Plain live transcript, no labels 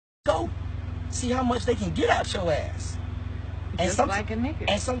go see how much they can get out your ass. Just like a nigga.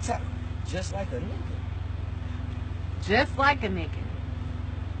 And sometimes, just like a nigga. Just like a nigga.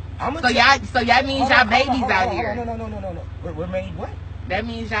 So y'all means y'all babies out here. No. We're made what? That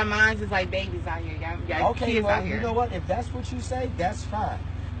means y'all minds is like babies out here. Y'all okay, kids well, out here. You know what? If that's what you say, that's fine.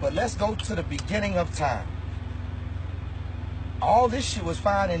 But let's go to the beginning of time. All this shit was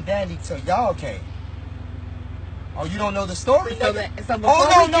fine and dandy till y'all came. Oh, you don't know the story? So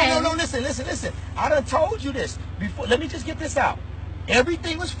no, listen. I done told you this before. Let me just get this out.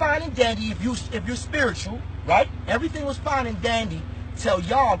 Everything was fine and dandy if you're spiritual, right? Everything was fine and dandy till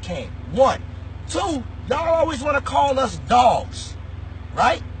y'all came. 1. 2, y'all always want to call us dogs,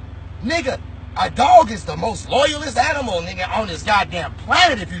 right? Nigga, a dog is the most loyalist animal, nigga, on this goddamn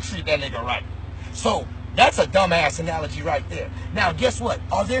planet if you treat that nigga right. So that's a dumbass analogy right there. Now, guess what?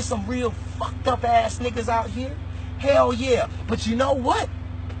 Are there some real fucked up ass niggas out here? Hell yeah. But you know what?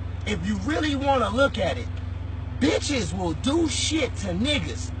 If you really want to look at it, bitches will do shit to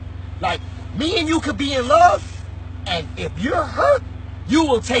niggas. Like, me and you could be in love, and if you're hurt, you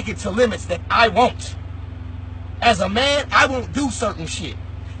will take it to limits that I won't. As a man, I won't do certain shit.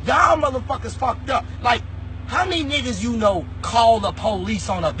 Y'all motherfuckers fucked up. Like, how many niggas you know call the police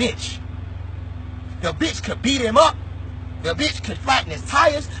on a bitch? The bitch could beat him up. The bitch could flatten his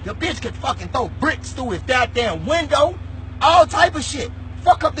tires. The bitch could fucking throw bricks through his goddamn window. All type of shit.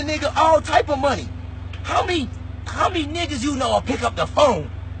 Fuck up the nigga all type of money. How many niggas you know will pick up the phone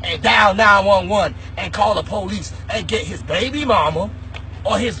and dial 911 and call the police and get his baby mama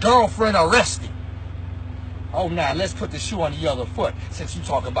or his girlfriend arrested? Oh, now let's put the shoe on the other foot since you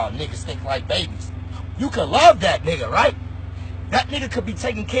talk about niggas think like babies. You could love that nigga, right? That nigga could be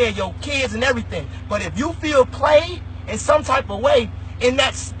taking care of your kids and everything. But if you feel played in some type of way, in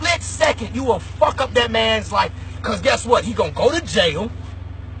that split second, you will fuck up that man's life. Because guess what? He gonna go to jail.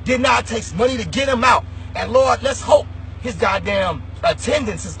 Then now it takes money to get him out. And Lord, let's hope his goddamn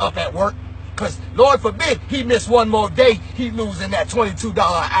attendance is up at work. Because Lord forbid he miss one more day, he losing that $22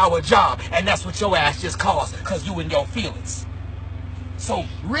 an hour job. And that's what your ass just caused because you in your feelings. So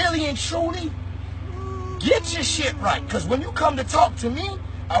really and truly, get your shit right. Because when you come to talk to me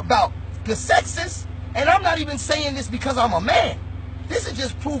about the sexist, and I'm not even saying this because I'm a man. This is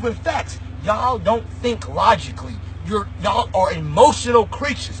just proven facts. Y'all don't think logically. Y'all are emotional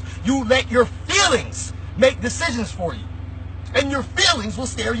creatures. You let your feelings make decisions for you. And your feelings will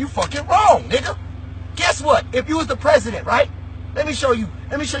steer you fucking wrong, nigga. Guess what? If you was the president, right? Let me show you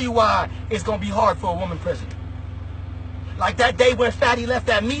why it's gonna be hard for a woman president. Like that day when Fatty left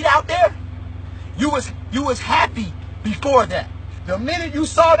that meat out there, you was happy before that. The minute you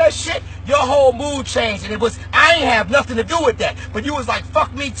saw that shit, your whole mood changed. And it was, I ain't have nothing to do with that. But you was like,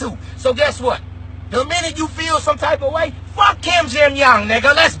 fuck me too. So guess what? The minute you feel some type of way, fuck Kim Jong-un,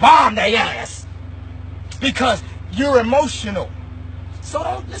 nigga. Let's bomb their ass. Because you're emotional. So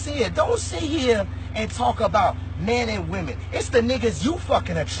don't listen here. Don't sit here and talk about men and women. It's the niggas you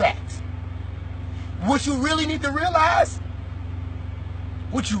fucking attract. What you really need to realize,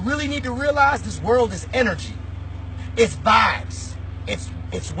 this world is energy. It's vibes.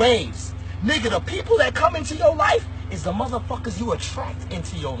 It's waves. Nigga, the people that come into your life is the motherfuckers you attract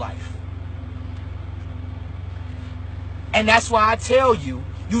into your life. And that's why I tell you,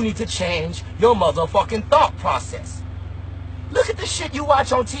 you need to change your motherfucking thought process. Look at the shit you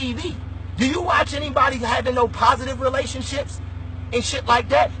watch on TV. Do you watch anybody having no positive relationships and shit like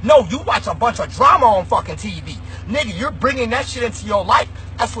that? No, you watch a bunch of drama on fucking TV. Nigga, you're bringing that shit into your life.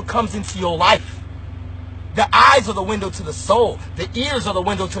 That's what comes into your life. The eyes are the window to the soul. The ears are the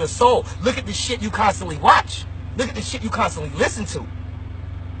window to the soul. Look at the shit you constantly watch. Look at the shit you constantly listen to.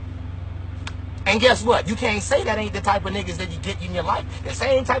 And guess what? You can't say that ain't the type of niggas that you get in your life. The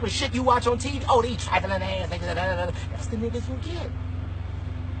same type of shit you watch on TV. Oh, they trifling ass. That's the niggas you get.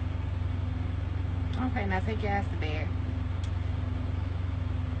 Okay, now take your ass to bed.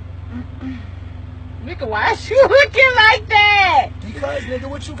 Nigga, why is you looking like that? Because, nigga,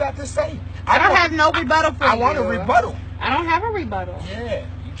 what you got to say? I don't have no rebuttal for you. I want a rebuttal. I don't have a rebuttal. Yeah,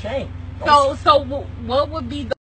 you can't. So what would be the